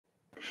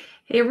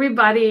Hey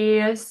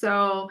everybody.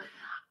 So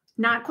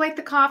not quite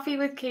the coffee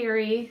with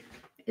Kari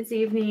this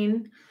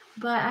evening,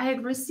 but I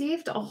had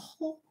received a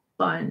whole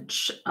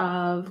bunch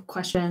of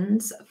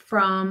questions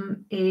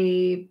from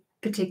a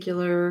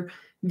particular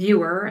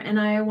viewer and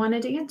I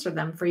wanted to answer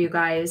them for you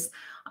guys.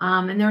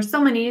 And there were so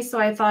many, so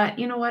I thought,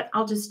 you know what,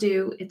 I'll just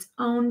do its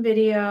own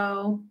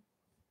video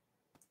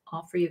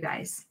all for you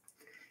guys.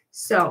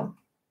 So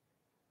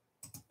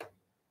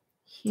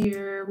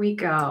here we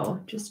go.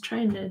 Just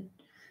trying to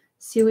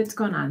see what's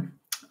going on.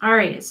 All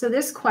right, so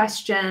this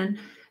question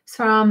is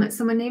from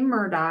someone named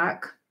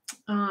Murdoch,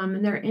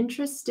 and they're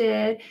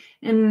interested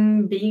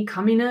in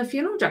becoming a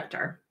funeral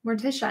director,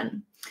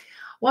 mortician.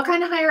 What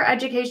kind of higher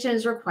education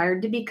is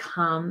required to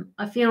become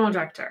a funeral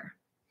director?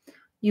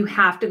 You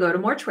have to go to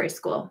mortuary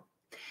school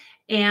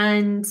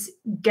and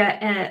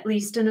get at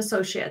least an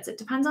associate's. It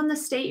depends on the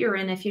state you're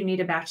in if you need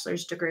a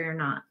bachelor's degree or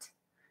not.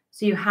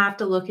 So you have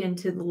to look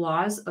into the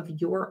laws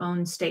of your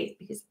own state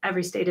because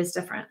every state is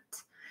different.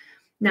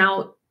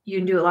 Now, you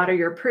can do a lot of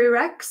your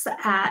prereqs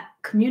at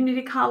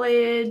community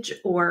college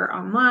or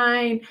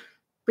online,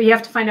 but you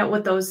have to find out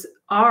what those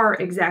are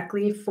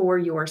exactly for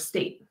your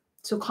state.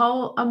 So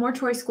call a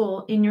mortuary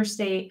school in your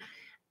state.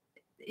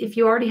 If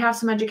you already have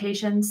some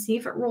education, see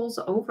if it rolls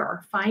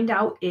over. Find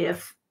out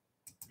if,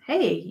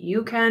 hey,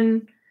 you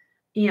can,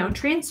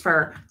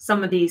 transfer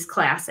some of these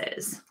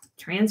classes.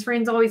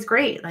 Transferring is always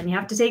great. Then you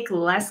have to take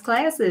less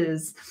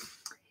classes.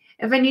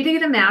 If I need to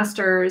get a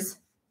master's,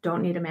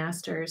 don't need a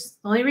master's.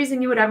 The only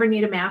reason you would ever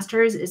need a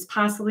master's is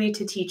possibly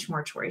to teach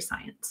mortuary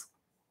science.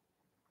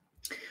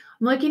 I'm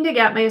looking to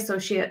get my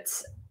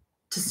associates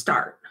to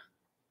start.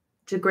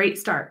 It's a great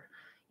start.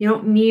 You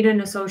don't need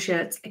an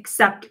associate's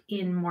except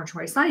in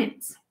mortuary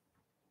science.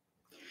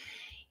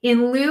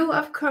 In lieu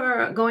of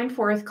going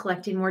forth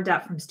collecting more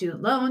debt from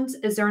student loans,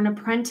 is there an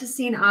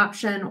apprenticing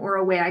option or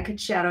a way I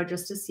could shadow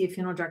just to see if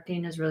funeral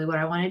directing is really what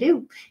I want to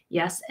do?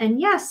 Yes and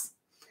yes.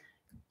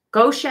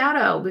 Go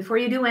shadow before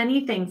you do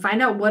anything.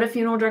 Find out what a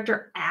funeral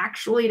director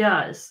actually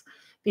does,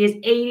 because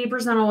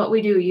 80% of what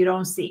we do, you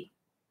don't see.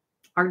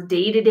 Our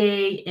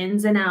day-to-day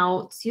ins and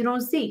outs, you don't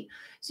see.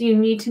 So you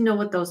need to know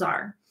what those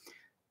are.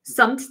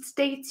 Some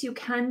states you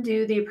can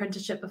do the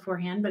apprenticeship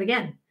beforehand, but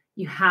again,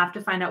 you have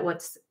to find out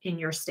what's in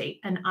your state.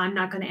 And I'm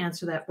not going to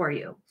answer that for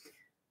you.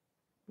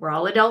 We're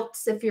all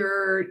adults if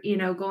you're,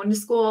 going to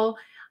school.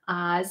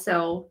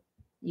 So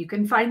you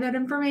can find that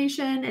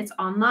information. It's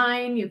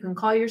online. You can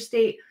call your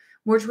state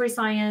mortuary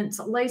science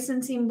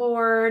licensing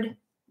board.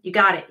 You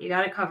got it. You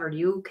got it covered.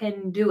 You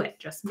can do it.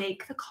 Just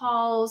make the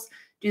calls,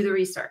 do the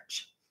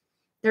research.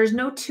 There's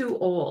no too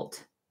old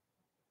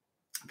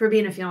for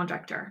being a funeral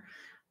director.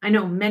 I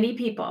know many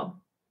people,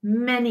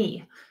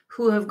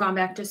 who have gone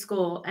back to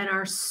school and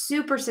are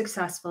super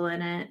successful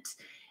in it.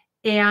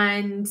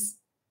 And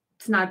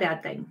it's not a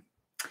bad thing.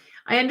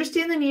 I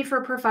understand the need for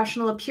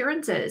professional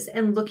appearances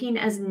and looking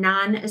as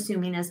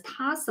non-assuming as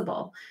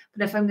possible.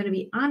 But if I'm going to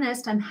be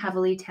honest, I'm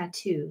heavily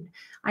tattooed.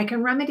 I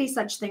can remedy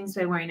such things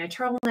by wearing a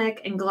turtleneck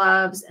and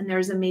gloves, and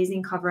there's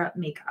amazing cover-up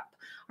makeup.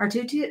 Are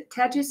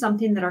tattoos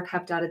something that are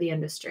kept out of the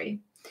industry?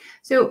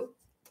 So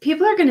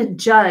people are going to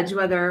judge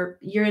whether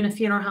you're in a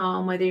funeral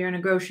home, whether you're in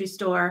a grocery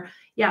store.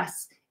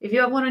 Yes, if you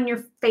have one on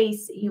your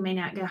face, you may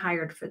not get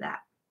hired for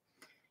that.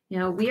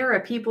 We are a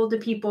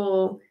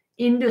people-to-people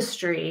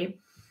industry.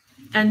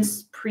 And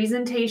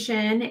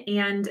presentation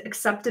and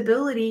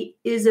acceptability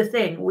is a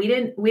thing. We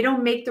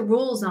don't make the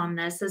rules on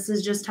this. This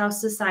is just how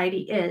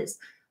society is.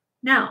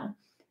 Now,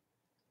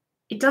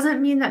 it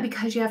doesn't mean that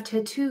because you have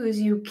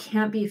tattoos, you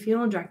can't be a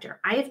funeral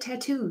director. I have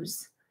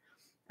tattoos.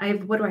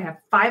 What do I have?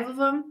 5 of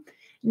them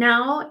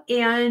now.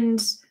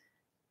 And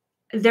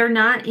they're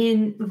not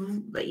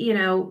in,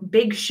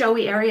 big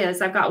showy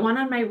areas. I've got one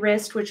on my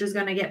wrist, which is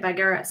going to get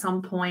bigger at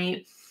some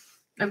point.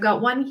 I've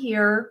got one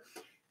here.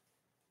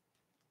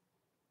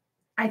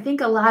 I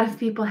think a lot of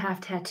people have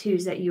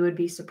tattoos that you would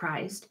be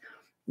surprised.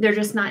 They're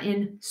just not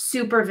in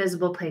super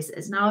visible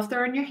places. Now, if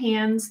they're on your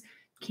hands,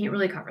 can't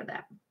really cover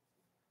that.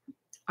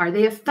 Are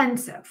they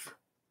offensive?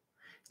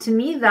 To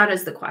me, that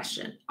is the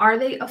question. Are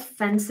they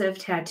offensive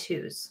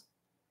tattoos?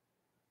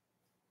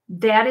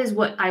 That is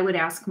what I would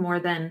ask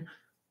more than,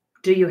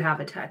 do you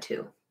have a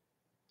tattoo?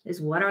 Is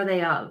what are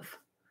they of?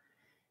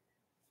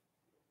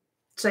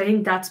 So I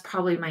think that's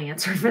probably my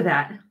answer for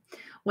that.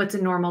 What's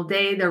a normal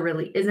day? There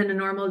really isn't a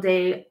normal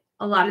day.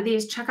 A lot of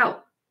these, check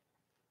out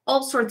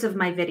all sorts of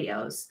my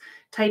videos.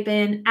 Type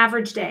in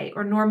average day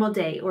or normal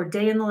day or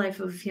day in the life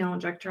of a funeral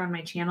director on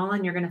my channel,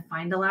 and you're going to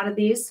find a lot of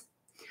these.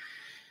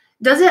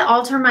 Does it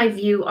alter my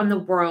view on the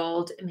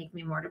world and make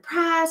me more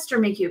depressed or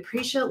make you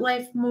appreciate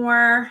life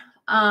more?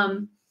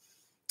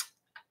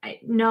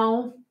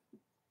 No.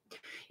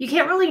 You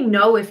can't really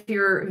know if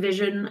your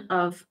vision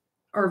of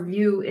or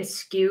view is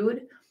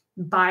skewed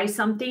by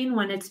something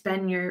when it's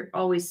been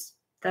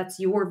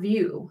that's your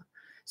view.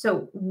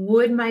 So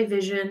would my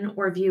vision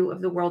or view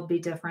of the world be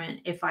different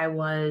if I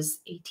was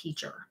a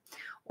teacher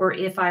or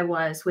if I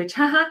was, which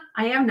I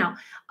am now,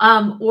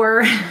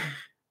 or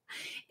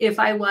if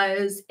I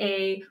was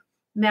a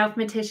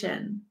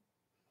mathematician?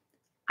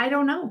 I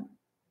don't know.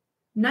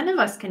 None of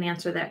us can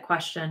answer that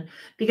question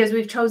because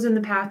we've chosen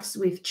the paths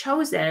we've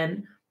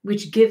chosen,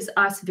 which gives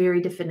us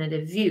very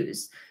definitive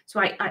views. So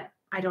I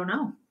don't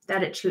know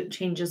that it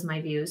changes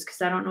my views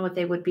because I don't know what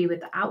they would be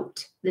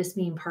without this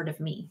being part of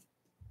me.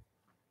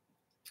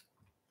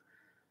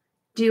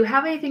 Do you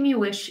have anything you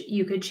wish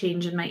you could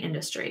change in my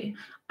industry?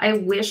 I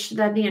wish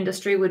that the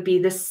industry would be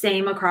the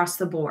same across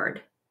the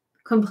board,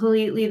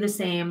 completely the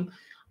same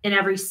in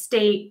every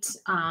state.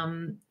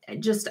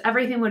 Just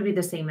everything would be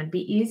the same. It'd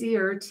be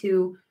easier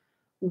to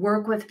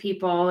work with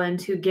people and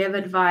to give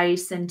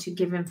advice and to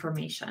give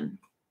information.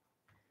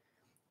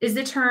 Is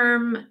the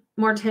term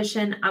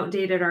mortician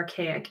outdated,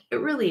 archaic? It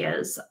really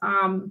is.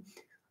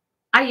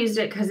 I used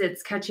it because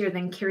it's catchier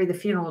than Kari the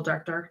funeral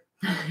director.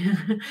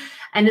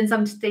 And in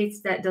some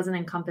states that doesn't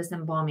encompass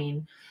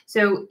embalming.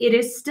 So it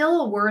is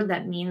still a word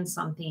that means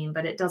something,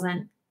 but it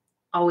doesn't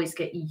always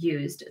get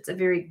used. It's a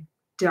very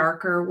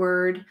darker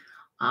word,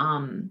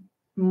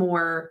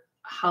 more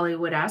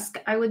Hollywood-esque,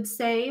 I would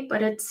say,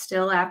 but it's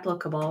still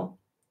applicable.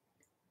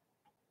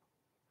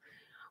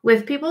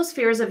 With people's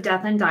fears of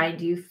death and dying,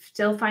 do you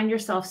still find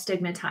yourself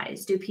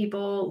stigmatized? Do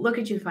people look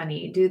at you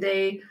funny? Do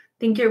they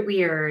think you're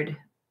weird?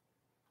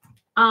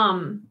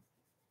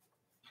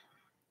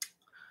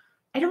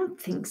 I don't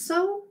think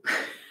so.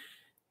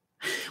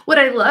 What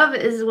I love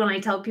is when I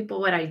tell people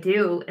what I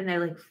do and they're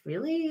like,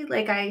 really?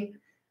 Like, I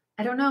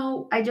don't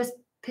know. I just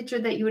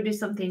pictured that you would do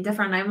something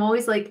different. I'm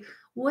always like,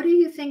 what do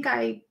you think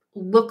I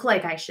look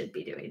like I should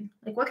be doing?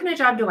 Like, what kind of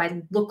job do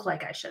I look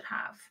like I should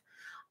have?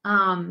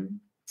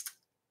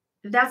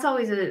 That's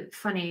always a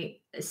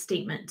funny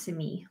statement to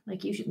me.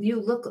 Like,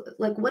 you look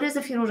like, what is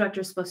a funeral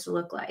director supposed to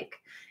look like?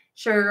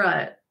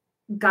 Sure,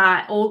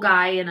 old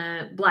guy in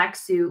a black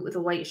suit with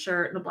a white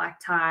shirt and a black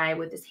tie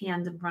with his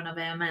hands in front of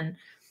him. And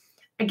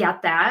I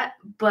get that,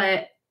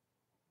 but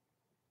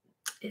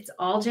it's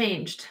all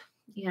changed.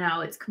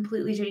 It's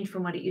completely changed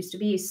from what it used to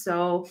be.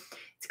 So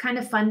it's kind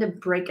of fun to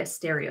break a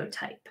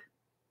stereotype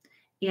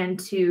and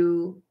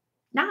to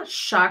not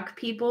shock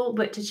people,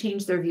 but to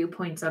change their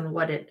viewpoints on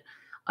what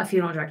a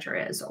funeral director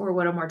is or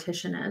what a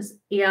mortician is.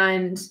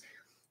 And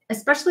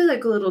especially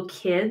like little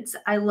kids,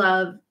 I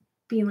love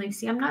being like,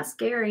 see, I'm not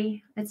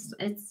scary. It's,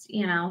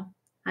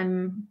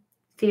 I'm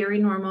very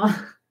normal,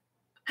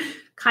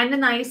 kind of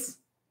nice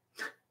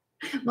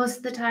most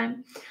of the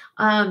time.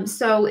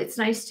 So it's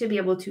nice to be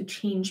able to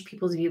change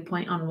people's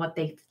viewpoint on what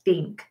they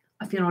think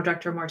a funeral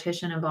director,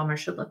 mortician, embalmer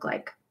should look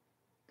like.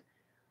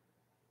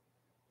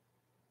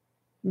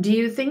 Do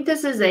you think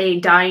this is a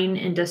dying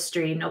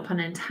industry? No pun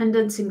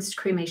intended, since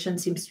cremation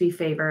seems to be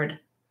favored.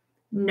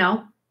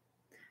 No.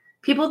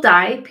 People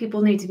die.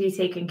 People need to be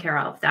taken care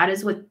of. That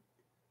is what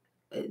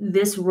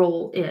this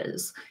role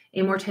is. A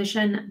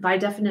mortician, by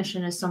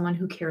definition, is someone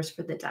who cares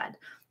for the dead.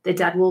 The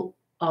dead will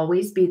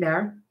always be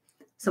there.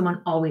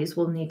 Someone always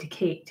will need to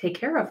take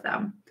care of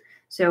them.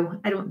 So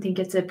I don't think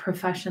it's a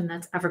profession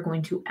that's ever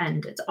going to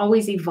end. It's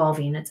always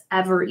evolving. It's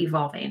ever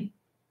evolving.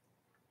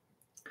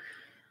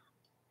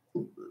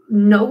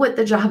 Know what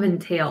the job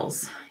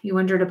entails. You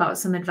wondered about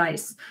some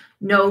advice.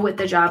 Know what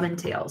the job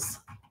entails.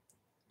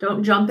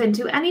 Don't jump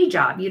into any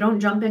job. You don't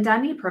jump into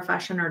any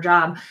profession or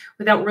job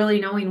without really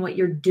knowing what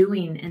you're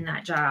doing in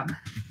that job.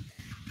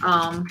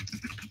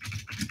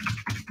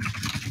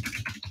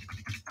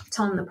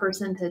 Telling the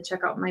person to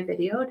check out my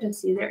video to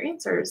see their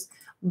answers.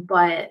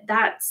 But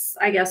that's,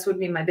 I guess, would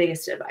be my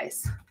biggest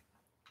advice.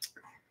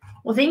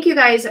 Well, thank you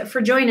guys for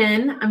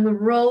joining. I'm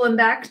rolling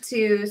back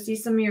to see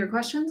some of your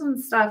questions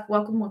and stuff.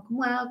 Welcome, welcome,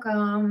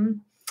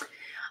 welcome.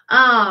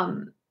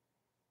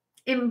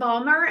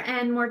 Embalmer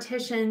and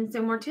mortician.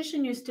 So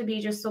mortician used to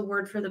be just a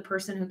word for the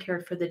person who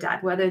cared for the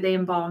dead, whether they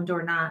embalmed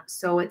or not.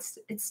 So it's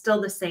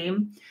still the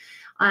same.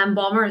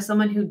 Embalmer is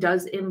someone who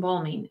does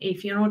embalming. A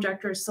funeral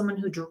director is someone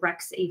who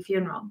directs a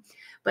funeral.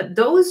 But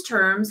those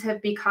terms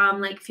have become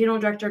like funeral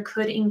director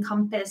could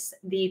encompass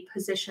the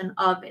position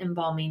of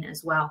embalming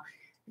as well.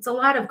 It's a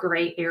lot of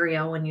gray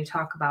area when you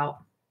talk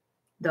about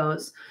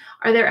those.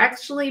 Are there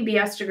actually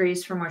BS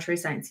degrees for mortuary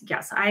science?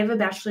 Yes, I have a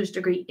bachelor's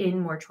degree in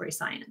mortuary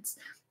science.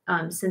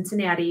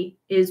 Cincinnati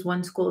is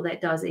one school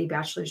that does a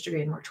bachelor's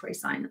degree in mortuary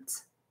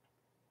science.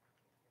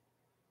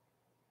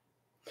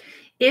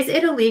 Is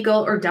it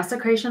illegal or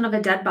desecration of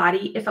a dead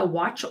body if a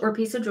watch or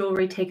piece of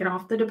jewelry taken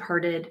off the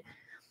departed?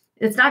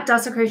 It's not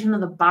desecration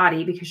of the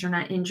body because you're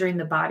not injuring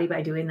the body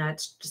by doing that.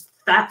 It's just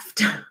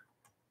theft.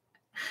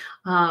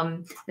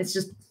 It's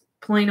just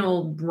plain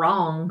old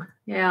wrong.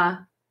 Yeah.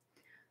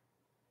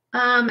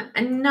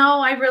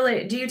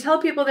 No, do you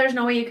tell people there's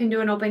no way you can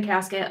do an open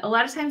casket? A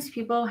lot of times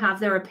people have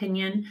their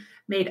opinion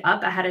made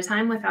up ahead of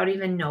time without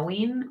even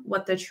knowing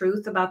what the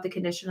truth about the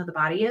condition of the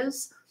body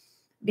is,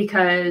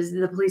 because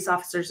the police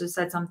officers have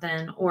said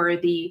something, or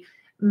the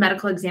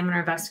medical examiner,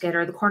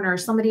 investigator, the coroner,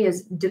 somebody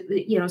has,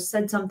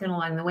 said something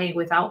along the way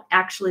without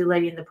actually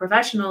letting the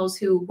professionals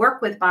who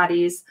work with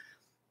bodies,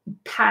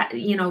 tell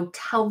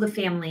the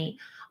family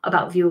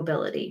about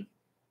viewability.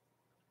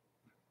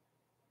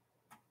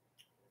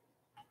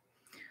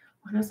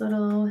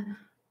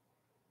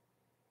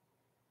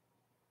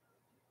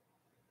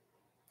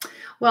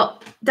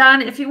 Well,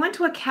 Don, if you went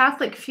to a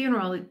Catholic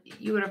funeral,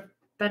 you would have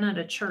been at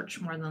a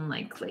church more than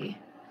likely.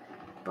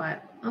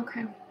 But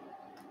okay.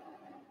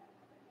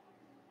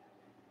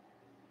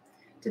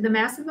 Did the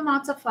massive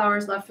amounts of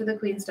flowers left for the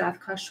Queen's death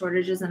cause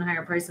shortages and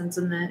higher prices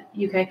in the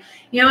UK?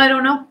 You know, I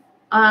don't know.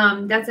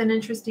 That's an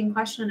interesting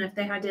question. If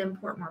they had to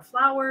import more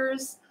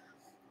flowers,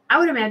 I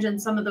would imagine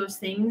some of those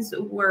things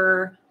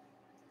were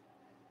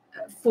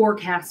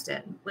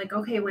forecasted. Like,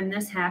 okay, when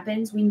this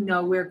happens, we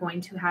know we're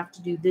going to have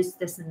to do this,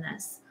 this, and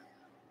this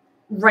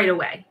right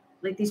away.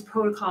 Like these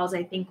protocols,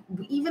 I think,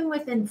 even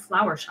within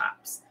flower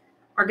shops,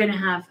 are going to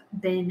have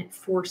been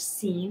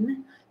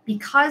foreseen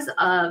because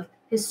of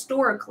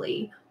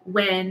historically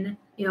when,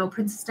 you know,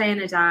 Princess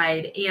Diana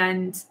died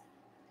and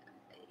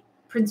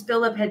Prince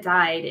Philip had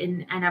died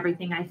and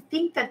everything. I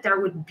think that there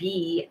would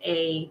be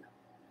a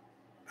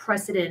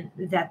precedent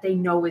that they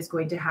know is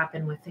going to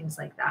happen with things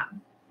like that.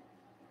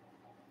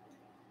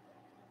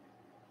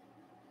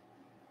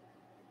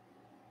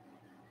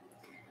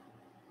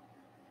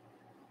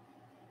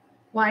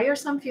 Why are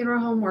some funeral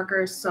home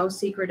workers so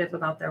secretive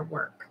about their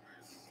work?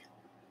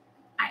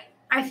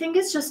 I think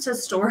it's just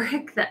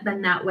historic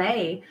been that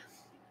way.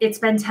 It's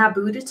been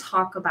taboo to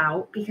talk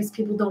about because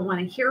people don't want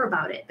to hear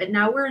about it. But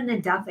now we're in a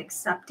death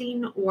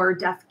accepting or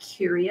death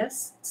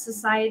curious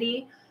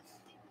society,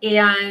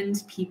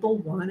 and people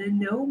want to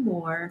know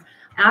more.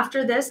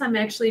 After this, I'm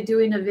actually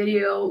doing a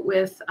video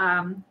with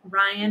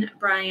Ryan,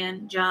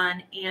 Brian,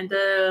 John, and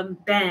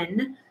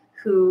Ben,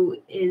 who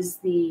is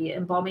the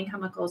embalming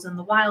chemicals in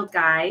the wild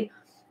guy.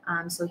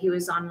 So he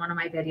was on one of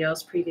my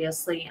videos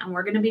previously, and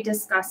we're going to be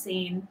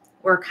discussing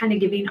or kind of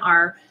giving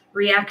our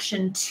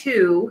reaction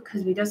to,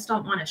 because we just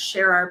don't want to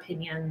share our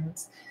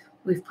opinions.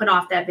 We've put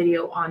off that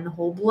video on the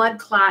whole blood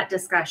clot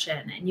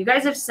discussion, and you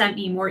guys have sent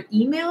me more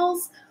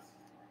emails,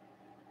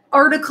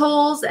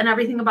 articles, and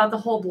everything about the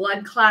whole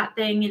blood clot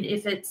thing and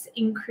if it's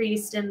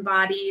increased in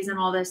bodies and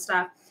all this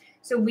stuff.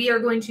 So we are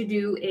going to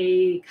do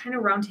a kind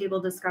of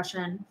roundtable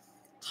discussion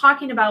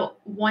talking about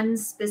one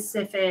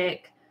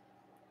specific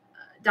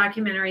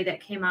documentary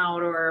that came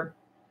out or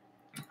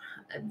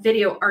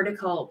video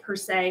article per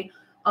se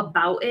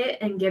about it,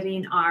 and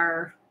giving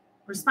our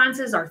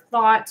responses, our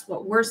thoughts,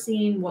 what we're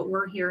seeing, what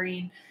we're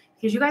hearing,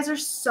 because you guys are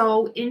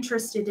so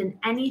interested in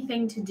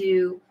anything to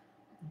do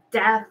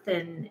death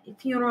and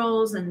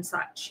funerals and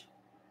such.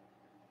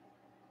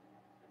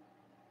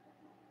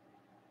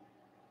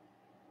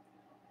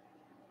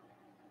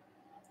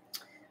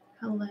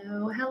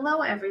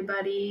 Hello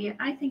everybody.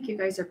 I think you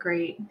guys are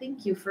great.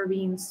 Thank you for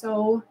being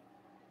so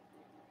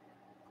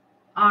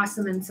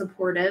awesome and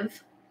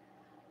supportive.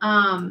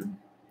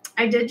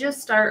 I did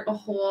just start a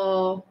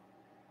whole,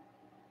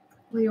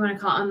 what do you want to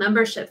call it, a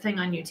membership thing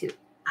on YouTube.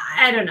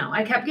 I don't know.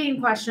 I kept getting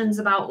questions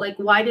about like,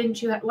 why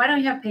don't you have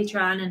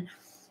Patreon? And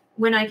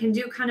when I can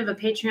do kind of a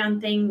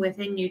Patreon thing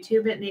within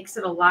YouTube, it makes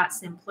it a lot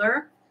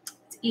simpler.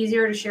 It's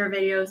easier to share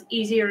videos,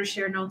 easier to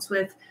share notes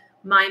with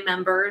my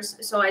members.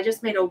 So I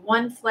just made a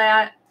one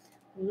flat,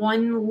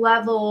 one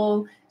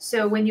level.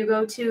 So when you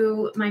go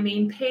to my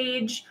main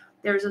page,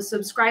 there's a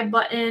subscribe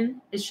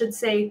button. It should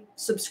say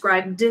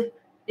subscribed.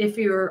 If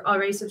you're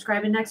already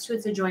subscribed, and next to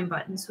it's a join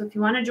button. So if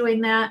you want to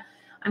join that,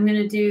 I'm going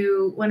to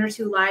do 1 or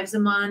 2 lives a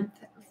month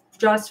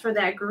just for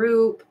that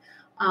group.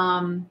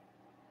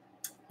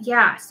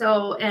 Yeah.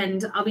 So,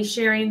 and I'll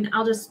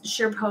just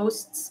share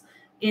posts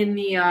in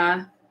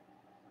the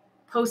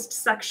post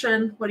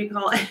section, what do you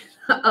call it,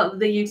 of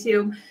the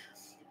YouTube,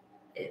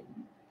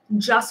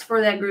 just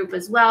for that group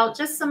as well.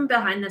 Just some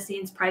behind the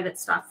scenes private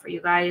stuff for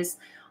you guys,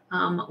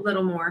 a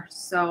little more.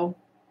 So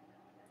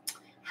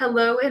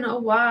hello in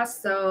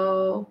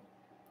Owasso.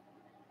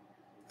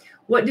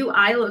 What do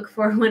I look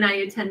for when I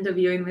attend a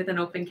viewing with an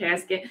open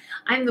casket?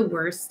 I'm the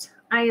worst.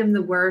 I am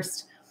the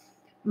worst.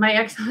 My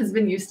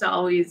ex-husband used to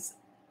always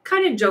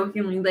kind of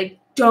jokingly, like,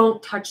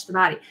 don't touch the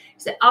body. He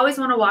said, I always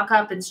want to walk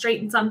up and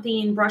straighten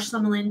something, brush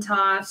some lint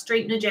off,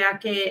 straighten a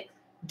jacket,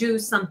 do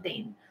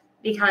something.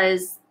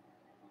 Because,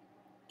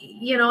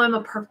 you know, I'm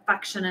a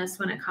perfectionist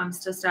when it comes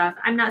to stuff.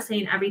 I'm not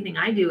saying everything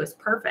I do is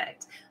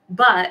perfect.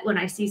 But when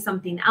I see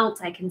something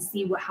else, I can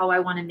see how I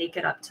want to make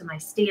it up to my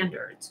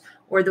standards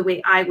or the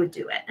way I would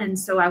do it. And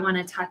so I want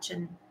to touch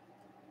and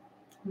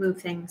move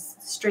things,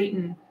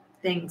 straighten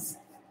things,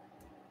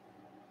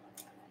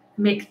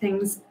 make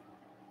things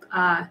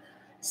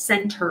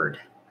centered.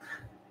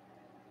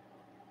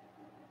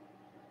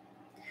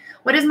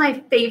 What is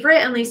my favorite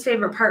and least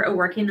favorite part of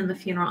working in the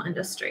funeral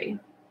industry?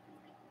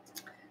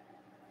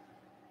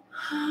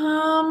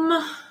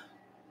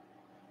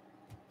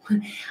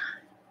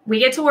 We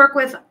get to work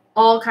with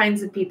all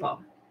kinds of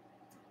people,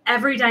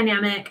 every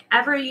dynamic,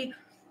 every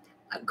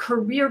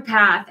career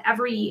path,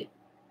 every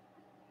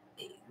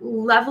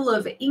level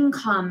of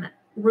income,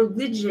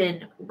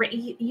 religion,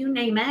 you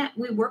name it,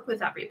 we work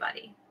with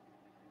everybody.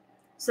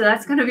 So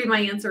that's going to be my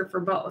answer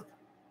for both.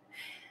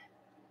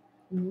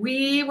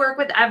 We work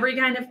with every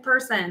kind of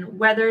person,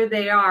 whether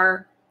they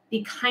are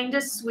the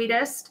kindest,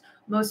 sweetest,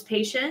 most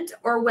patient,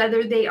 or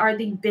whether they are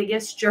the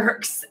biggest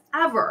jerks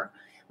ever.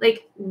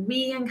 Like,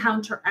 we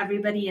encounter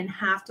everybody and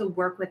have to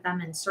work with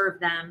them and serve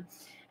them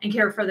and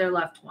care for their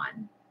loved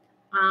one.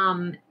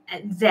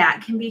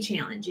 That can be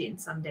challenging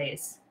some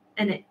days,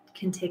 and it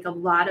can take a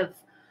lot of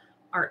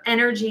our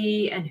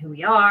energy and who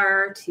we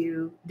are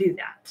to do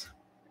that.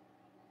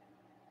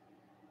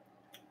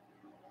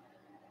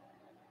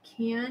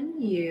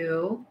 Can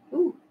you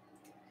do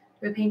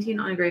a painting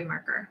on a grave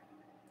marker?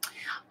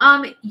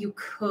 You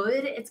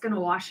could. It's going to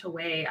wash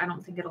away. I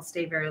don't think it'll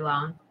stay very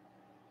long.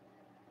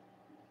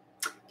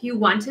 If you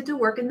wanted to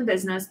work in the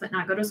business but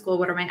not go to school,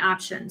 what are my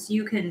options?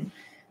 You can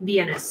be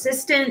an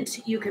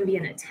assistant. You can be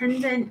an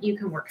attendant. You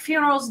can work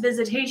funerals,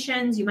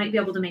 visitations. You might be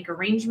able to make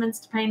arrangements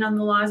depending on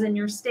the laws in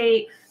your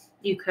state.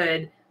 You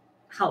could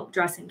help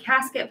dress in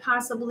casket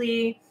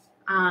possibly.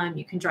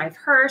 You can drive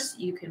hearse.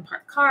 You can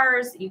park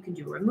cars. You can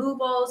do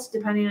removals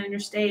depending on your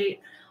state.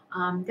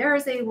 There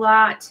is a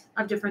lot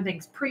of different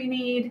things.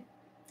 Pre-need,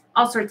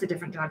 all sorts of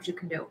different jobs you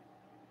can do.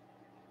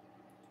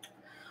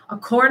 A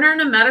coroner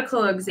and a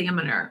medical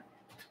examiner.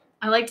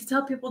 I like to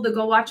tell people to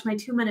go watch my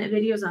 2-minute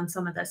videos on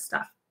some of this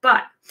stuff.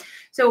 But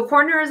so a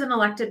coroner is an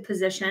elected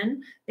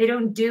position. They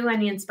don't do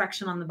any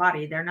inspection on the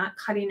body. They're not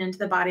cutting into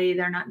the body.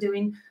 They're not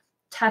doing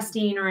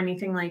testing or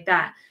anything like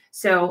that.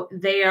 So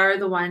they are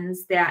the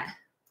ones that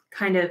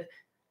kind of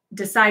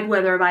decide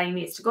whether a body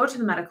needs to go to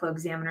the medical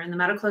examiner. And the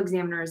medical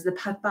examiner is the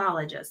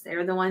pathologist.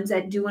 They're the ones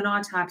that do an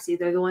autopsy.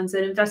 They're the ones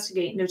that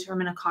investigate and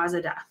determine a cause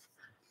of death.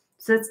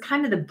 So it's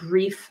kind of the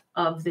brief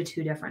of the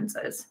two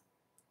differences.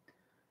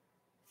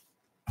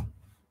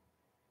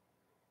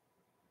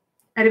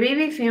 At a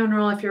baby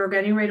funeral, if you're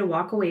getting ready to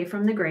walk away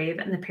from the grave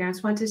and the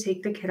parents want to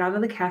take the kid out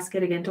of the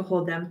casket again to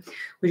hold them,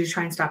 would you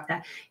try and stop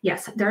that?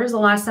 Yes, there's a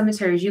lot of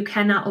cemeteries. You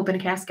cannot open a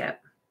casket.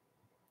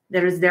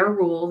 That is their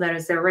rule. That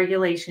is their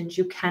regulations.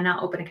 You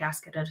cannot open a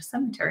casket at a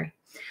cemetery.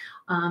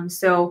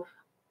 So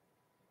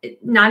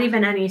not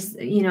even any,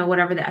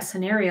 whatever that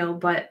scenario,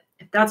 but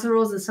if that's the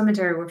rules of the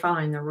cemetery, we're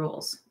following the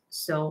rules.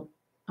 So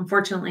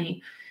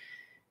unfortunately,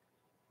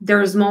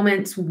 there's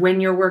moments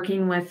when you're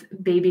working with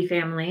baby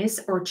families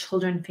or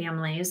children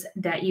families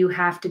that you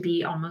have to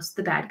be almost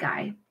the bad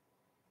guy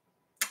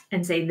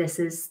and say, this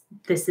is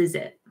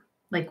it.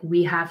 Like,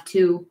 we have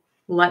to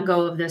let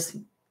go of this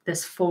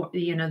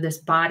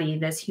body,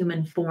 this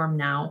human form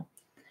now.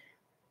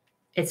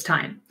 It's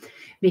time,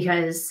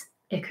 because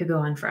it could go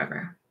on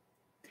forever.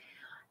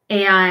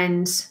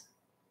 And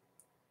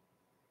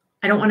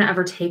I don't want to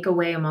ever take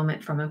away a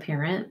moment from a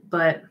parent,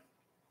 but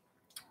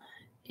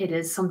it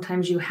is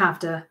sometimes you have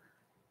to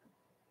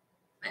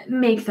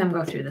make them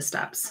go through the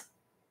steps.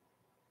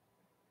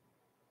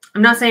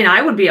 I'm not saying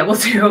I would be able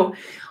to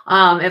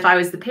if I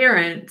was the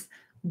parent,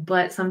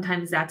 but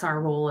sometimes that's our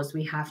role, is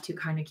we have to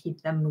kind of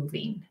keep them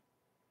moving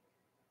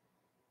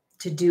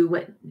to do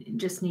what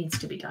just needs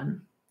to be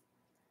done.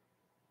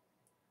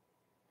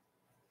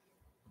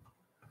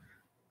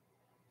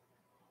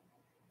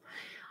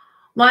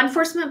 Law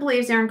enforcement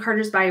believes Aaron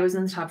Carter's body was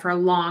in the tub for a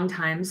long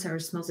time, so there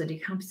smells of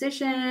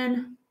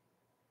decomposition.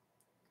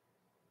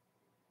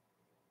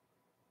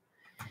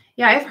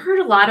 Yeah, I've heard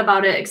a lot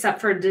about it,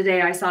 except for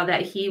today I saw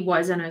that he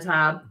was in a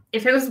tub.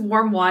 If it was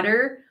warm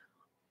water,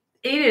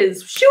 it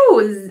is,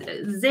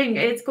 zing,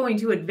 it's going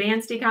to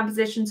advance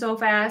decomposition so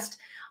fast.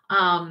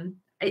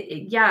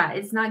 Yeah,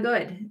 it's not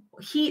good.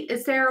 Heat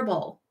is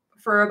terrible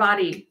for a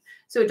body.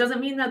 So it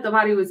doesn't mean that the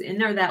body was in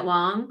there that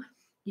long.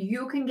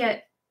 You can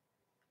get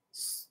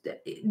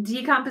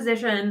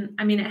decomposition.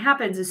 I mean, it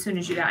happens as soon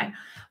as you die,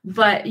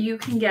 but you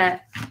can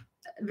get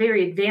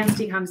very advanced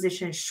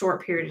decomposition in a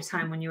short period of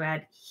time when you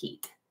add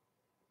heat.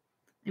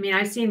 I mean,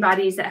 I've seen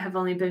bodies that have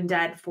only been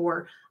dead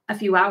for a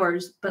few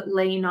hours, but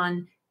laying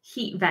on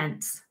heat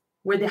vents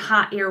where the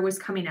hot air was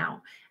coming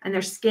out and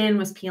their skin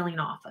was peeling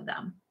off of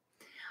them.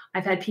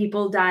 I've had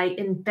people die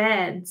in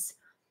beds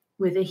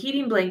with a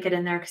heating blanket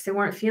in there because they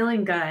weren't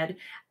feeling good,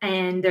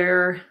 and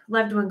their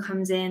loved one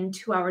comes in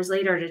 2 hours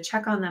later to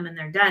check on them and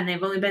they're dead. And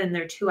they've only been in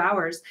there 2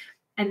 hours,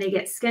 and they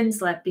get skin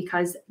slip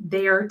because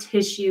their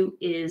tissue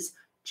is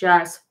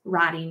just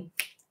rotting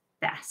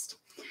fast.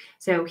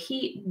 So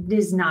heat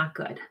is not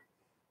good.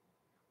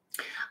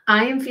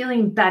 I am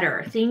feeling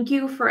better. Thank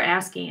you for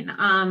asking.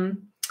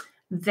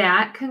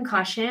 That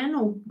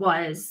concussion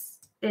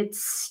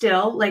it's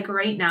still, like,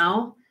 right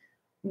now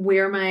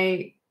where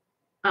my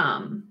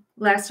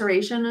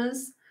laceration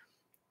is,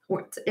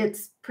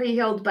 it's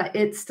pre-healed, but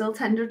it's still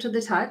tender to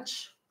the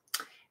touch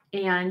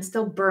and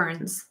still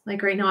burns.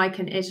 Like right now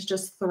it's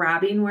just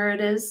throbbing where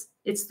it is.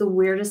 It's the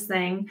weirdest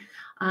thing.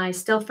 I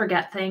still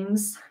forget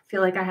things. I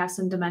feel like I have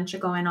some dementia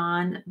going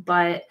on,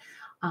 but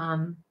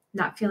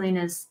not feeling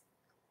as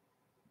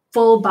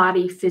full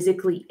body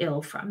physically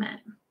ill from it.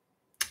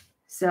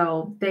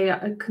 So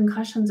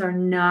concussions are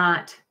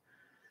not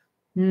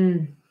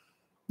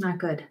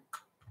good.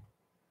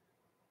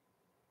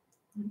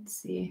 Let's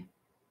see.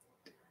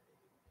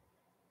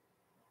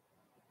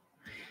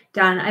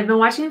 Don, I've been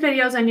watching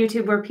videos on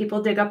YouTube where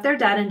people dig up their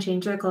dead and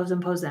change their clothes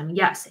and pose them.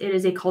 Yes, it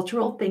is a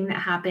cultural thing that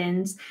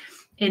happens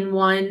in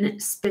one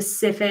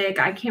specific,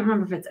 I can't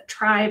remember if it's a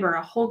tribe or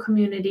a whole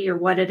community or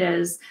what it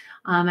is.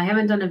 I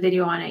haven't done a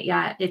video on it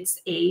yet.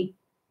 It's a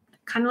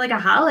kind of like a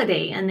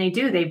holiday, and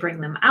they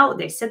bring them out,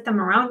 they sit them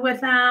around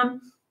with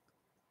them.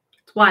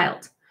 It's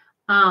wild.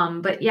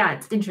 But yeah,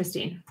 it's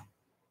interesting.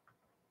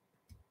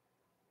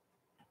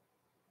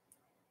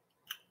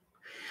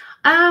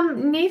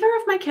 Neither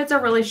of my kids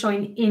are really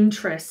showing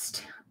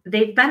interest.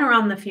 They've been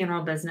around the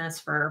funeral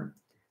business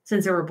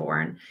since they were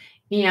born.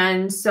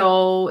 And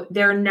so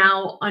they're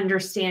now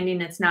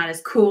understanding it's not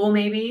as cool,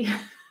 maybe,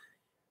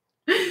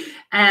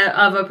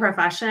 of a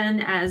profession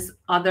as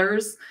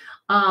others.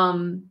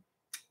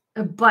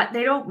 But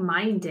they don't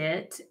mind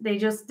it.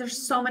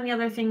 There's so many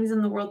other things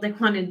in the world they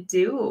want to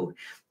do.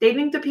 They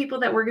think the people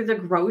that work at the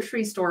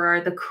grocery store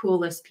are the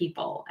coolest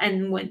people.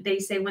 And when they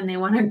say when they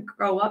want to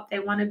grow up, they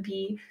want to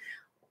be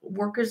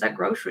workers at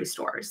grocery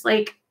stores.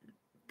 Like,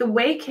 the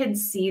way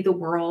kids see the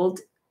world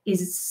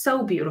is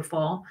so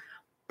beautiful.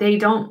 They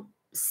don't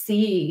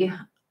see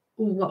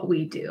what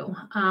we do.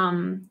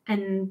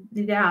 And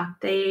yeah,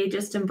 they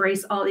just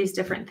embrace all these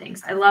different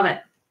things. I love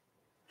it.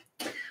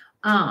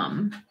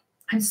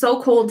 I'm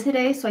so cold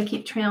today, so I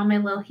keep turning on my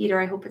little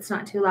heater. I hope it's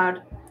not too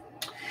loud.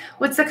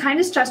 What's the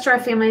kindest gesture a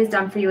family has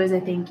done for you as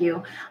a thank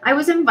you? I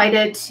was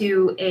invited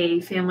to a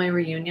family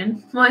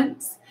reunion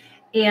once,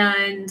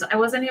 and I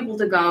wasn't able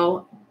to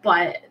go,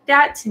 but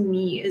that to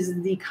me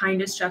is the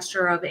kindest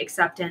gesture of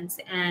acceptance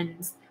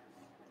and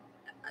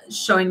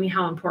showing me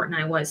how important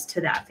I was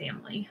to that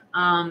family.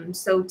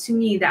 So to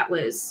me, that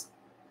was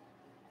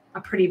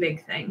a pretty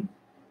big thing.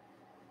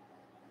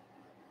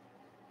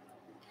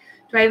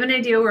 Do I have an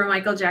idea where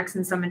Michael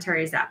Jackson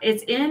Cemetery is at?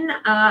 It's in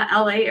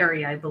LA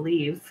area, I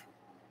believe.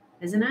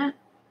 Isn't it?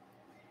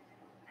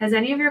 Has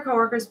any of your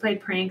coworkers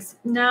played pranks?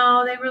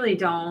 No, they really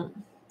don't.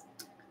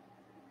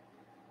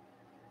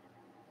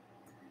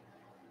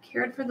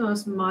 Cared for the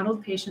most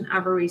modeled patient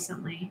ever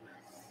recently.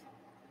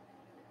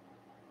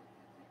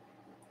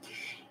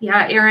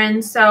 Yeah,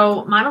 Erin.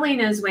 So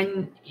modeling is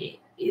when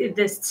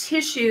this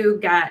tissue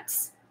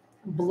gets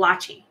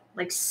blotchy,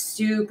 like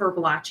super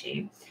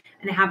blotchy.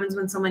 And it happens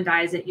when someone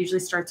dies. It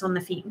usually starts on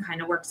the feet and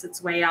kind of works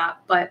its way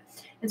up. But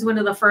it's one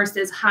of the first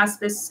is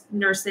hospice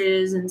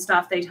nurses and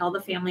stuff. They tell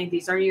the family,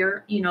 these are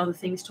your, the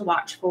things to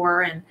watch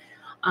for. And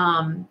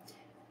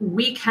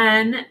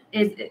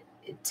it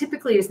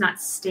typically is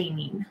not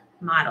staining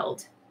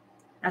modeled.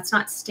 That's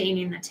not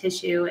staining the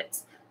tissue.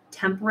 It's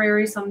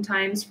temporary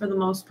sometimes for the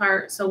most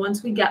part. So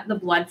once we get the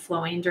blood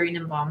flowing during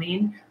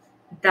embalming,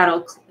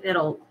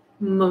 it'll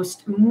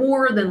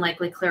more than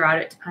likely clear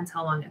out. It depends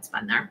how long it's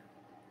been there.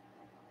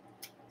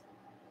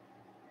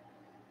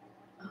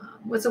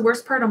 What's the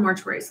worst part of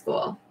mortuary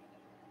school?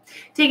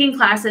 Taking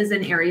classes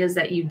in areas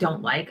that you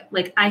don't like.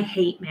 Like, I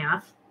hate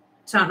math.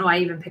 So I don't know why I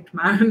even picked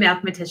my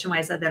mathematician, why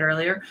I said that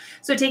earlier.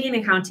 So taking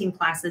accounting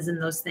classes and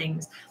those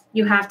things,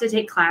 you have to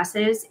take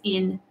classes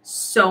in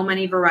so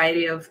many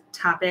variety of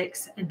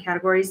topics and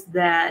categories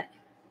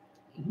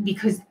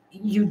because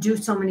you do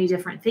so many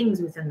different things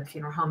within the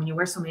funeral home and you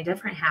wear so many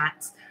different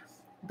hats,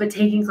 but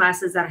taking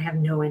classes that I have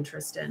no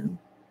interest in.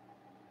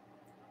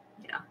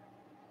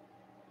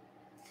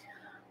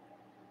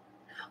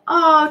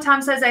 Oh,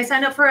 Tom says, I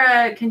signed up for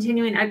a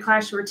continuing ed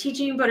class you were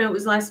teaching, but it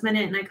was last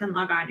minute and I couldn't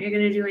log on. You're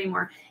going to do any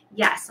more?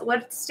 Yes.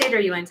 What state are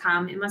you in,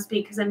 Tom? It must be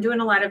because I'm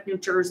doing a lot of New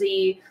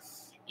Jersey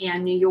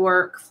and New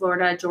York,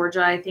 Florida,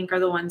 Georgia, I think are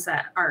the ones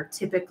that are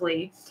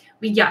typically.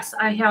 But yes,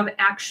 I have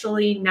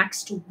actually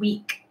next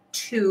week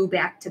 2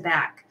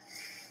 back-to-back.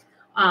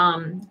 It's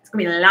going to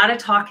be a lot of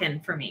talking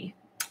for me.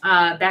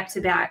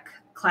 Back-to-back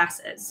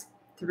classes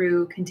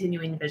through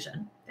continuing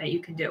vision that you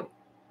can do.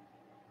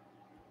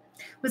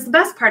 What's the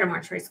best part of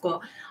mortuary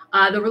school?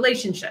 The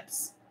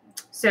relationships.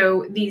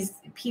 So these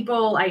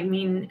people,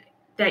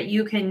 that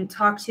you can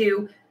talk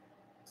to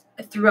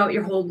throughout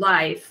your whole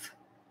life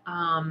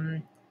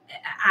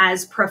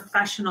as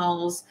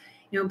professionals.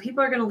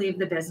 People are going to leave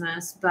the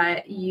business,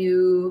 but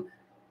to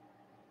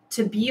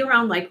be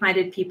around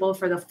like-minded people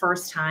for the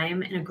first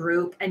time in a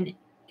group, and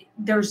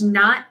there's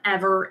not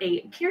ever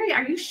Kari,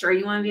 are you sure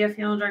you want to be a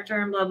funeral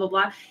director and blah, blah,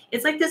 blah.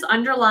 It's like this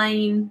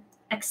underlying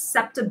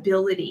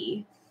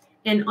acceptability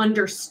and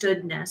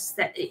understoodness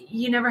that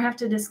you never have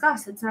to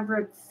discuss. It's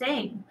never a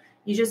thing.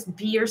 You just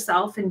be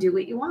yourself and do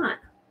what you want.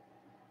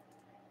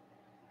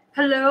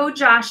 Hello,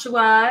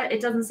 Joshua.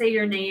 It doesn't say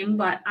your name,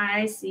 but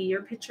I see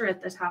your picture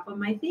at the top of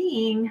my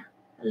thing.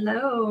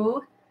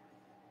 Hello.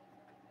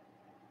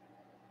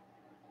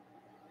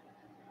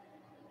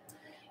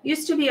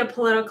 Used to be a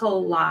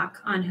political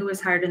lock on who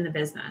was hired in the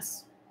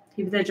business.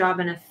 Keep the job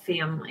in a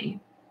family.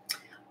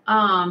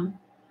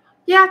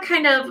 Yeah,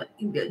 kind of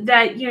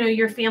that,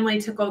 your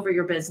family took over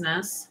your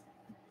business.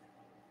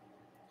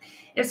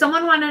 If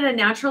someone wanted a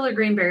natural or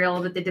green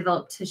burial but they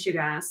developed tissue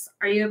gas,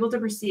 are you able to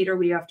proceed or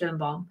will you have to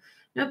embalm?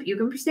 Nope, you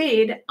can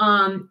proceed.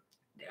 Don't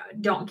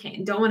want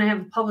to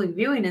have a public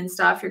viewing and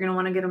stuff. You're going to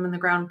want to get them in the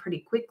ground pretty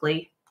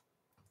quickly.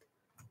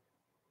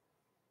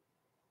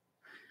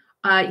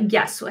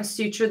 Yes, so I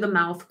suture the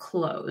mouth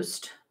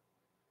closed.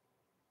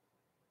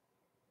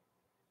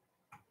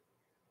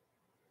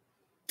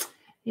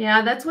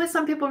 Yeah, that's what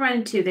some people run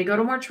into. They go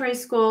to mortuary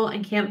school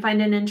and can't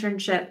find an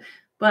internship.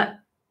 But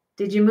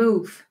did you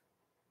move?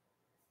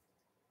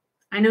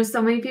 I know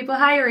so many people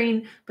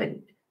hiring, but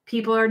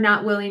people are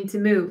not willing to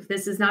move.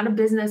 This is not a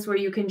business where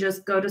you can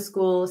just go to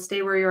school,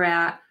 stay where you're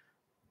at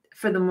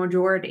for the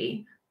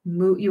majority.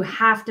 You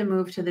have to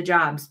move to the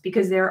jobs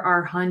because there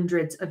are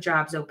hundreds of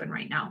jobs open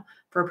right now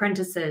for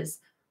apprentices,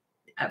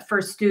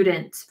 for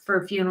students,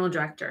 for funeral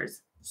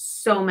directors.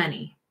 So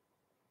many.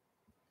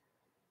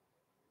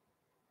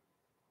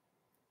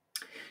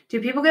 Do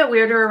people get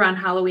weirder around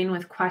Halloween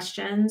with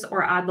questions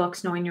or odd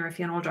looks knowing you're a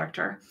funeral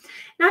director?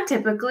 Not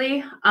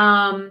typically.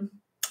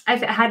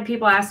 I've had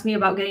people ask me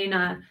about getting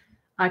a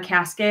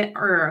casket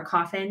or a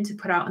coffin to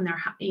put out in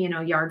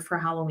their yard for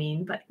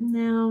Halloween, but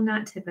no,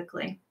 not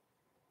typically.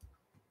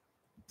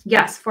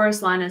 Yes,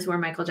 Forest Lawn is where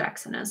Michael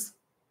Jackson is.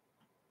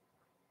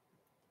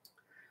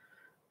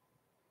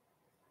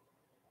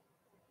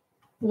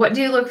 What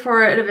do you look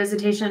for at a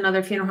visitation at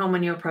another funeral home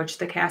when you approach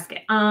the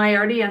casket? I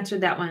already answered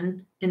that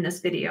one in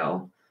this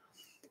video.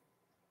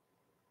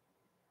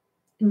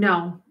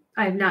 No,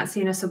 I've not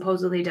seen a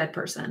supposedly dead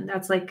person.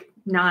 That's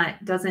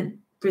doesn't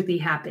really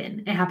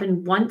happen. It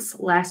happened once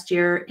last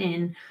year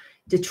in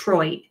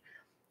Detroit.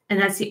 And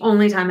that's the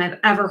only time I've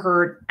ever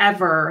heard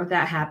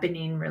that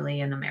happening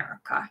really in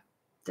America.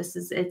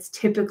 It's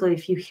typically,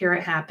 if you hear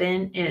it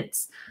happen,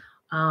 it's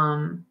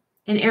in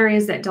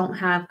areas that don't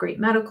have great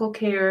medical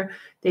care.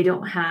 They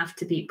don't have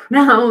to be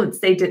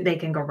pronounced. They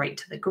can go right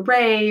to the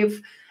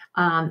grave.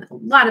 A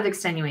lot of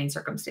extenuating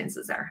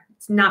circumstances there.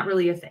 It's not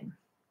really a thing.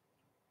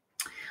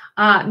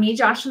 Me,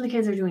 Josh, and the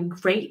kids are doing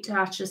great.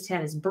 Josh just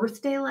had his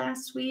birthday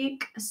last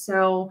week.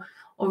 So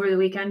over the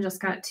weekend,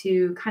 just got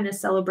to kind of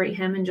celebrate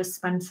him and just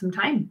spend some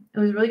time. It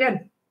was really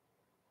good.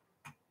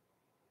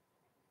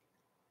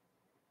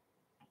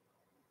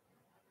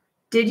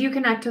 Did you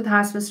connect with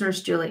hospice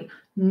nurse Julie?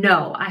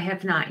 No, I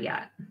have not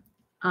yet.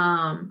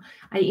 I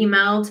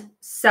emailed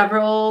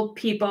several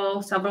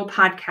people, several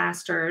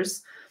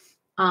podcasters,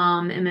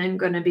 and I'm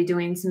going to be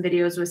doing some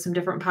videos with some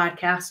different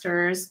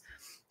podcasters,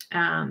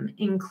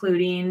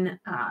 including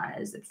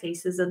is it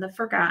Faces of the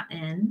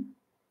Forgotten,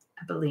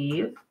 I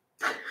believe.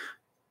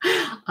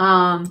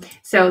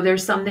 So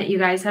there's some that you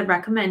guys had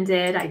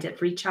recommended. I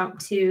did reach out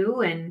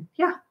to, and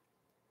yeah.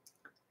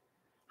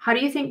 How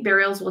do you think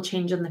burials will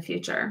change in the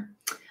future?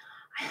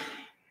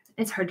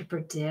 It's hard to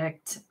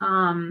predict.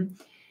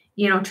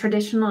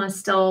 Traditional is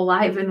still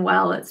alive and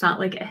well. It's not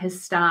like it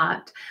has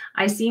stopped.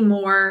 I see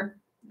more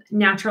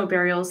natural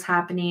burials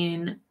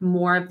happening,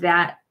 more of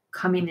that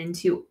coming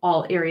into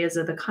all areas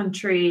of the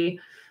country.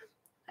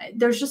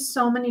 There's just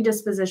so many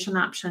disposition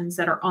options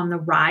that are on the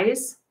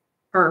rise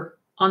or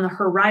on the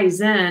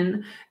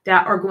horizon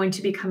that are going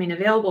to be coming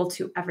available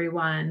to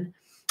everyone.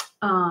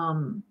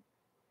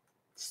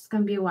 It's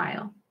going to be a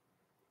while.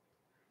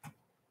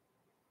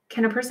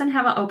 Can a person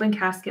have an open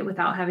casket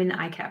without having the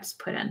eye caps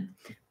put in?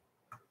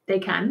 They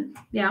can,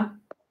 yeah.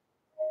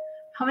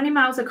 How many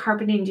miles of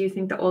carpeting do you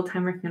think the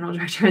old-timer funeral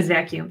director has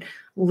vacuumed?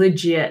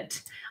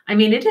 Legit. I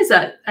mean, it is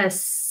a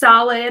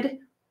solid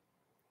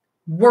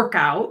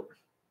workout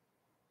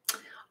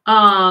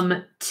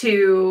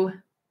to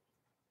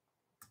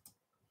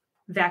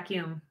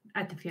vacuum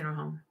at the funeral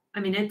home. I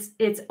mean,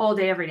 it's all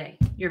day, every day.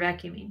 You're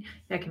vacuuming. You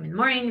vacuum in the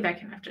morning, you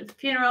vacuum after the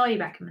funeral, you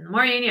vacuum in the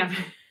morning,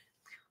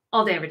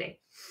 all day, every day.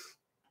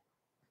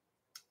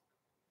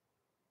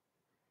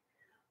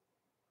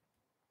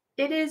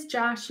 It is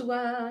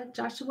Joshua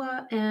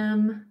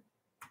M.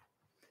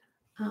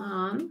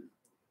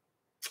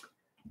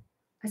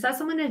 I saw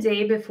someone a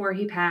day before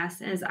he passed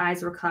and his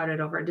eyes were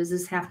clouded over. Does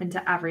this happen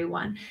to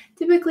everyone?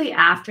 Typically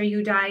after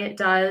you die, it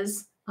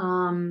does.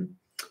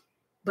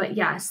 But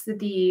yes,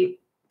 the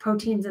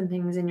proteins and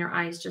things in your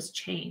eyes just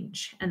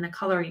change and the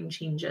coloring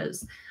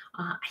changes.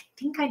 I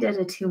think I did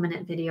a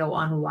 2-minute video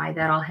on why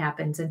that all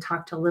happens and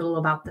talked a little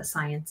about the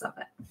science of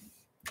it.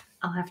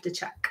 I'll have to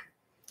check.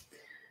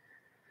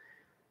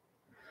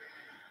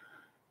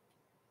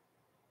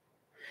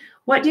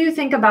 What do you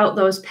think about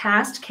those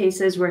past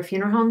cases where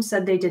funeral homes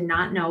said they did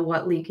not know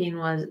what leaking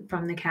was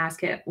from the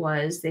casket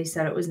was? They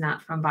said it was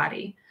not from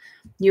body.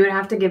 You would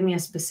have to give me a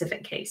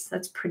specific case.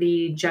 That's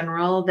pretty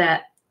general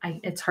that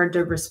it's hard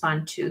to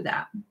respond to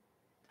that.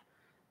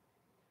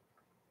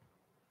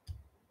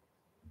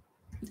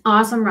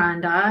 Awesome,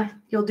 Rhonda.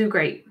 You'll do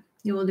great.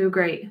 You will do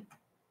great.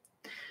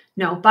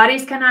 No,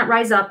 bodies cannot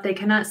rise up. They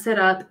cannot sit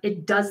up.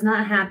 It does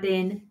not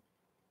happen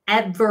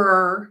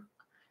ever.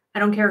 I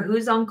don't care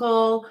whose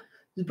uncle,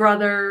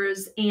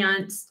 brothers,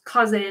 aunts,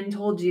 cousin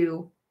told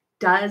you.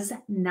 Does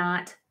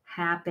not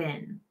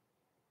happen.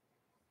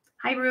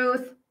 Hi,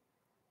 Ruth.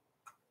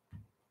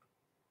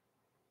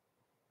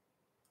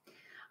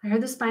 I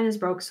heard the spine is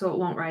broke, so it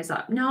won't rise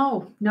up.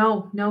 No,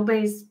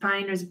 nobody's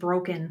spine is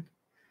broken.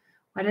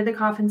 Why did the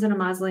coffins in a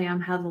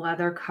mausoleum have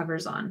leather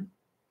covers on?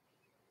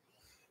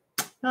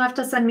 You'll have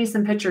to send me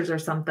some pictures or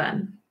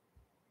something.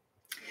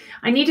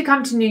 I need to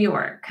come to New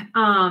York.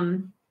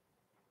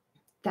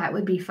 That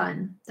would be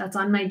fun. That's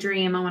on my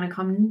dream. I want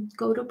to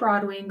go to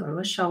Broadway and go to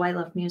a show. I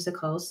love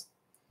musicals.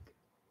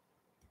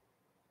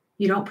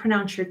 You don't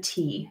pronounce your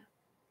T.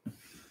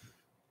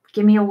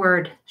 Give me a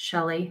word,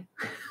 Shelly.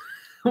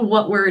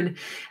 What word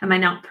am I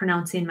not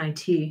pronouncing my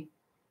T?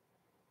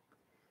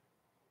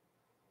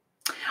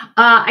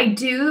 I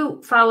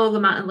do follow the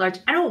Mountain Large.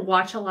 I don't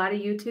watch a lot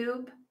of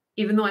YouTube,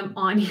 even though I'm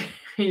on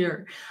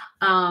here.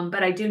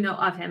 But I do know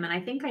of him, and I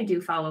think I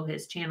do follow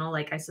his channel.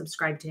 Like I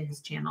subscribe to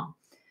his channel,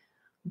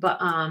 but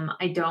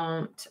I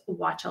don't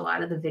watch a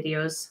lot of the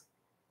videos.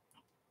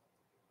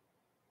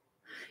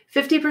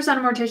 50%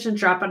 of morticians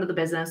drop out of the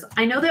business.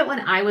 I know that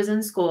when I was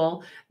in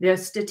school, the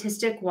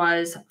statistic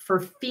was for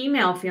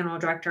female funeral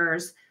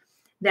directors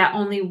that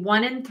only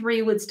 1 in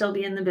 3 would still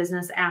be in the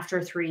business after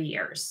 3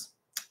 years.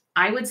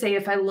 I would say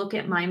if I look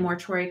at my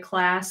mortuary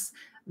class,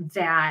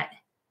 that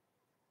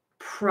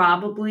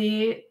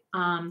probably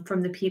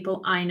from the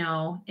people I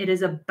know, it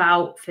is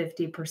about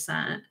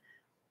 50%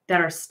 that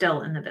are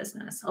still in the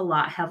business. A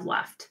lot have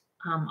left.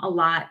 A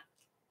lot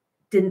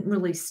didn't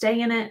really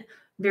stay in it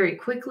very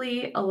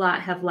quickly. A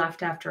lot have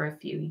left after a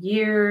few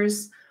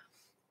years.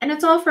 And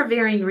it's all for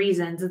varying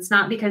reasons. It's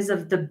not because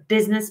of the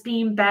business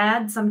being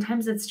bad.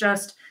 Sometimes it's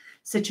just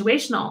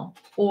situational,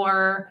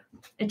 or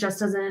it just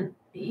doesn't,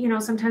 you know,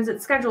 sometimes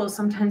it's scheduled.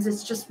 Sometimes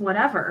it's just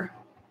whatever.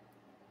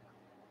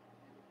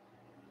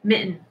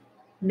 Mitten.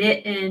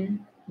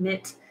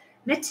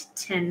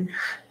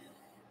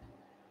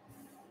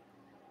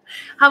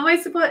 How am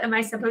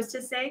I supposed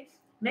to say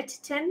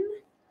mitten?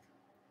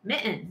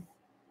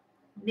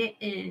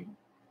 Mitten.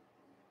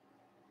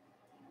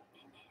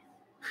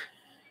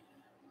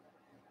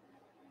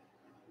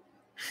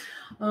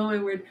 Oh my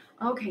word.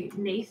 Okay,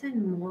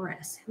 Nathan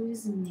Morris.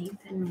 Who's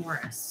Nathan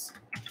Morris?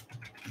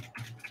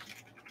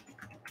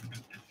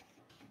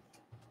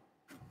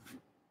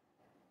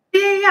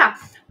 Yeah.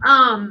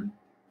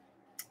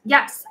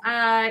 Yes.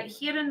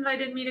 He had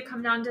invited me to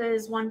come down to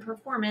his one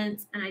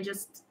performance, and I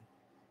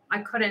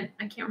can't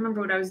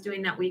remember what I was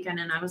doing that weekend,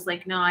 and I was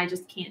like, no, I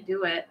just can't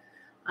do it.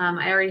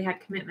 I already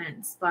had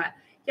commitments, but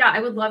yeah, I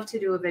would love to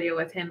do a video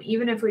with him.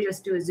 Even if we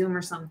just do a Zoom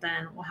or something,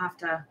 we'll have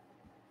to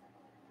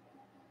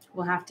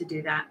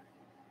do that.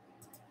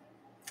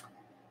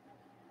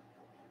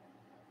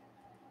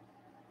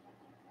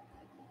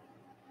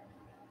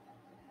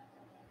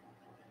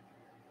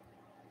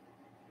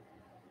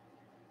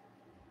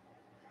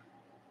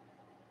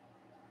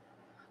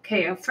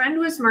 Okay, a friend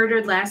was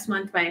murdered last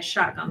month by a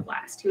shotgun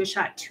blast. He was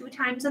shot 2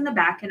 times in the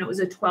back, and it was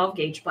a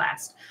 12-gauge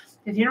blast.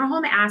 The funeral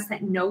home asked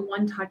that no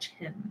one touch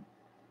him.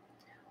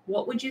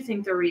 What would you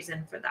think the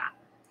reason for that?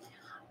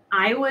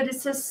 I would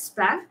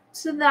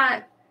suspect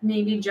that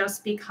maybe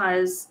just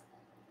because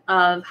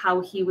of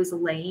how he was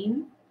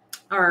laying,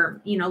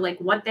 or, you know, like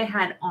what they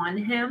had on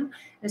him,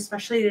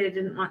 especially they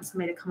didn't want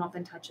somebody to come up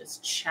and touch his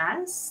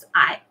chest.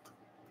 I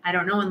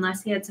don't know,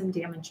 unless he had some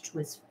damage to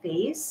his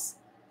face.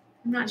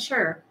 I'm not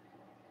sure.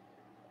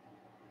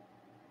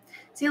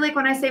 See, like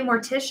when I say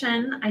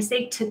mortician, I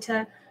say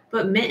t-t,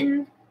 but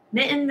mitten,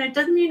 that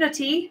doesn't need a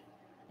T.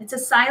 It's a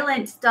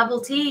silent double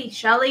T,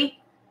 Shelly.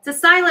 It's a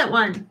silent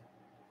one.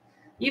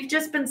 You've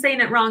just been saying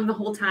it wrong the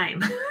whole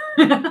time.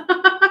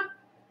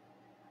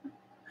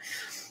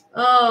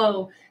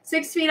 Oh,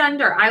 6 feet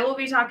under. I will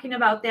be talking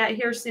about that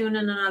here soon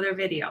in another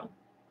video.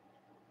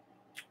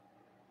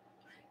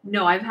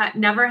 No, I've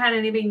never had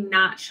anybody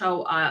not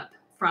show up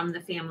from the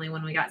family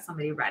when we got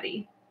somebody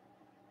ready.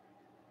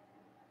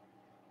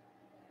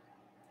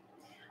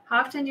 How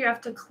often do you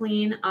have to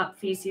clean up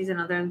feces and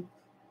other?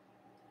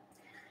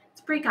 It's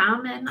pretty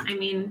common. I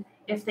mean,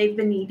 if they've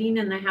been eating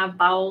and they have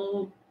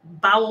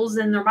bowels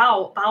in their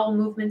bowel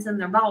movements in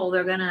their bowel,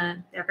 they're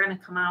gonna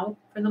come out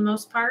for the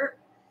most part.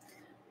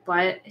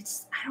 But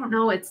I don't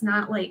know, it's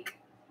not like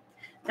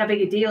that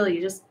big a deal.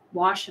 You just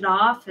wash it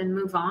off and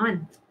move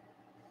on.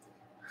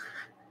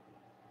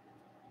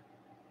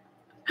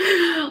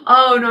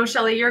 Oh no,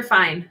 Shelly, you're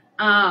fine.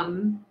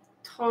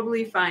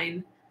 Totally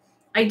fine.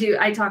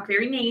 I talk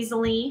very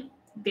nasally,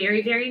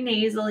 very, very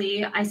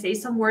nasally. I say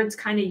some words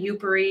kind of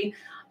youpery.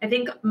 I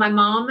think my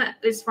mom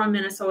is from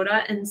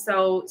Minnesota, and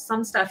so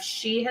some stuff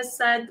she has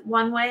said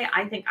one way,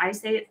 I think I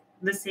say it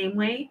the same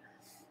way,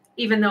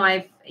 even though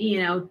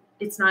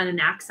it's not an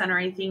accent or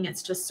anything.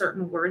 It's just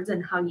certain words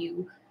and how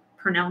you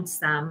pronounce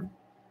them.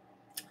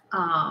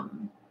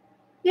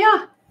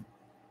 Yeah.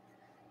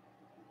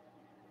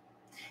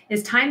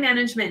 Is time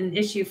management an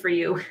issue for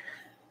you?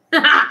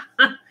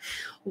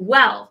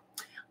 Well,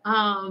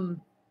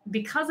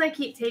 because I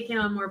keep taking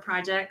on more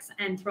projects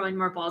and throwing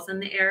more balls in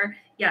the air,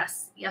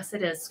 yes,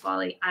 it is,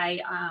 Squally.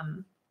 I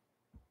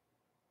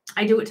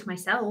do it to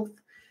myself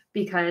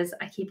because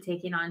I keep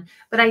taking on,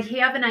 but I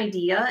have an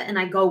idea and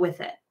I go with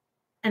it.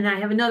 And then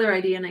I have another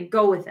idea and I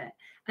go with it.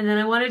 And then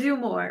I want to do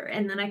more.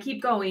 And then I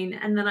keep going.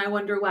 And then I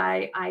wonder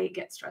why I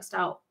get stressed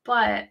out.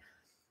 But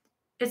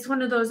it's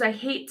one of those, I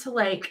hate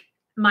to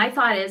my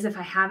thought is if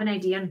I have an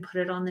idea and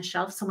put it on the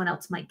shelf, someone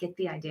else might get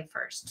the idea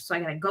first. So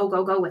I got to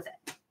go with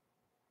it.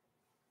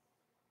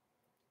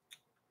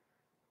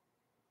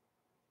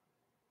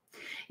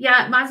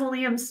 Yeah,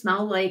 mausoleums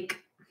smell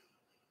like,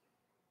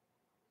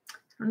 I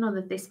don't know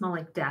that they smell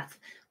like death,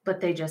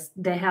 but they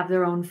have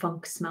their own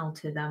funk smell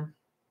to them.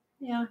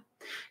 Yeah.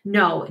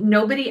 No,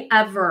 nobody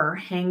ever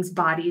hangs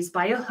bodies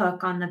by a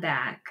hook on the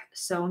back.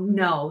 So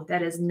no,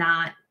 that is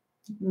not,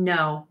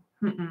 no,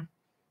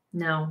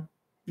 no,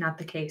 not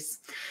the case.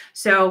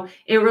 So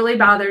it really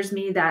bothers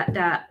me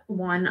that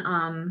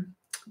one,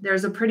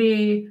 there's a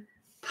pretty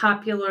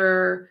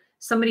popular,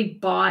 somebody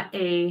bought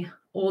a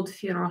old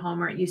funeral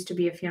home, or it used to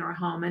be a funeral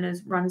home,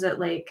 and runs it,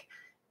 like,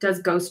 does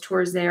ghost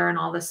tours there and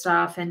all this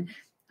stuff. And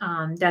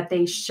that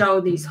they show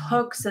these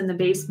hooks in the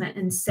basement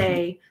and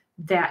say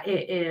that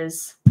it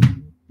is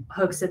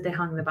hooks that they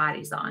hung the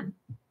bodies on.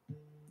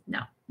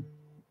 No,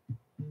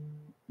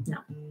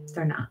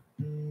 they're not.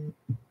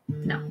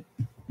 No.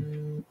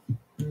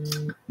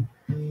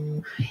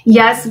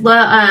 Yes,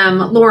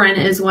 Lauren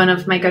is one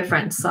of my good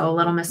friends. So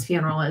Little Miss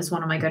Funeral is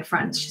one of my good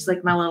friends. She's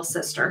like my little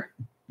sister.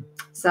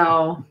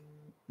 So,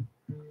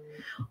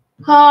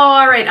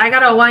 all right, I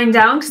got to wind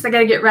down because I got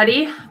to get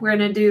ready. We're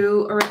going to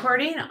do a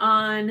recording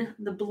on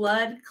the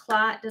blood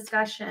clot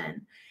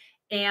discussion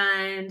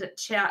and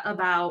chat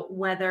about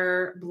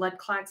whether blood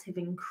clots have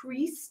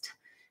increased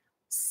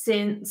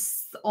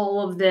since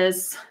all of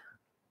this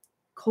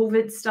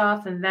COVID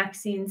stuff and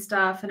vaccine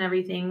stuff and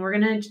everything. We're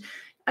going to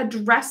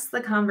address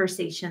the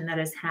conversation that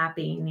is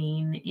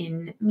happening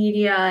in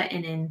media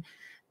and in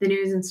the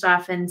news and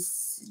stuff, and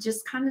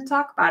just kind of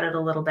talk about it a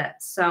little bit.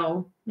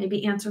 So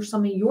maybe answer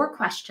some of your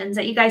questions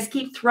that you guys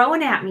keep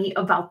throwing at me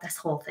about this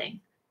whole thing.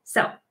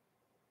 So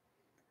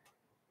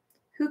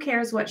who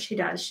cares what she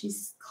does?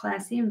 She's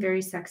classy and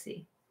very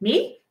sexy.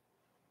 Me?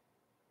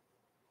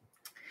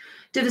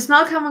 Do the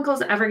smell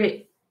chemicals ever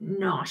get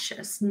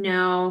nauseous?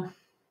 No.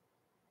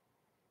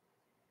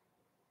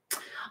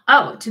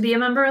 Oh, to be a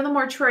member of the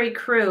mortuary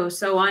crew.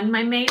 So on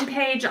my main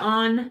page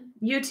on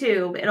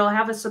YouTube, it'll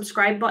have a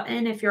subscribe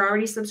button. If you're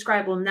already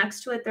subscribed, well,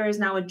 next to it, there is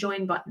now a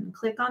join button.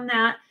 Click on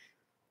that.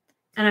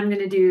 And I'm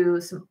going to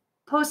do some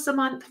posts a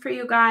month for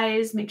you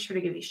guys. Make sure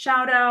to give you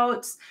shout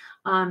outs,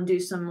 do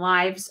some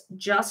lives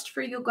just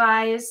for you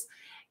guys.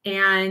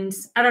 And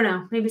I don't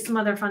know, maybe some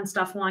other fun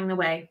stuff along the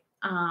way.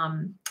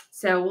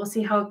 So we'll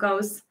see how it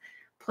goes.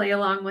 Play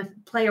around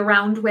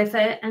with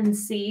it and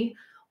see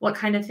what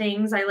kind of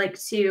things I like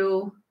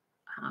to,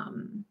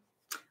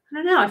 I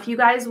don't know, if you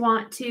guys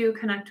want to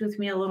connect with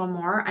me a little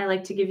more, I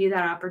like to give you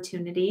that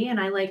opportunity, and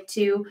I like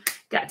to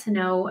get to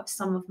know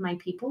some of my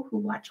people who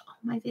watch all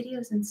my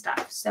videos and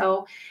stuff.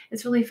 So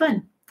it's really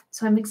fun.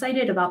 So I'm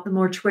excited about the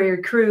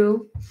mortuary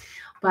crew,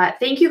 but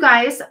thank you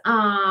guys.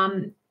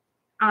 I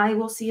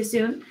will see you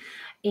soon.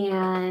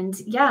 And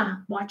yeah,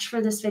 watch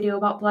for this video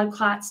about blood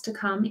clots to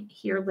come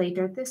here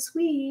later this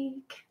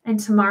week. And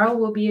tomorrow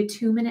will be a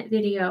 2-minute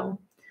video.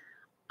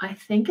 I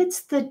think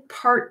it's the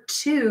part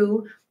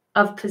 2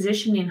 of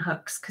positioning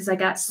hooks, because I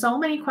got so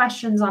many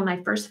questions on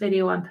my first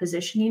video on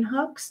positioning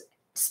hooks,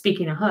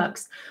 speaking of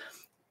hooks,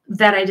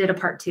 that I did a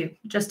part 2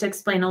 just to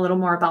explain a little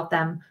more about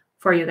them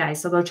for you guys.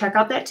 So go check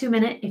out that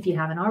 2-minute if you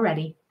haven't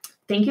already.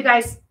 Thank you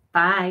guys.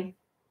 Bye.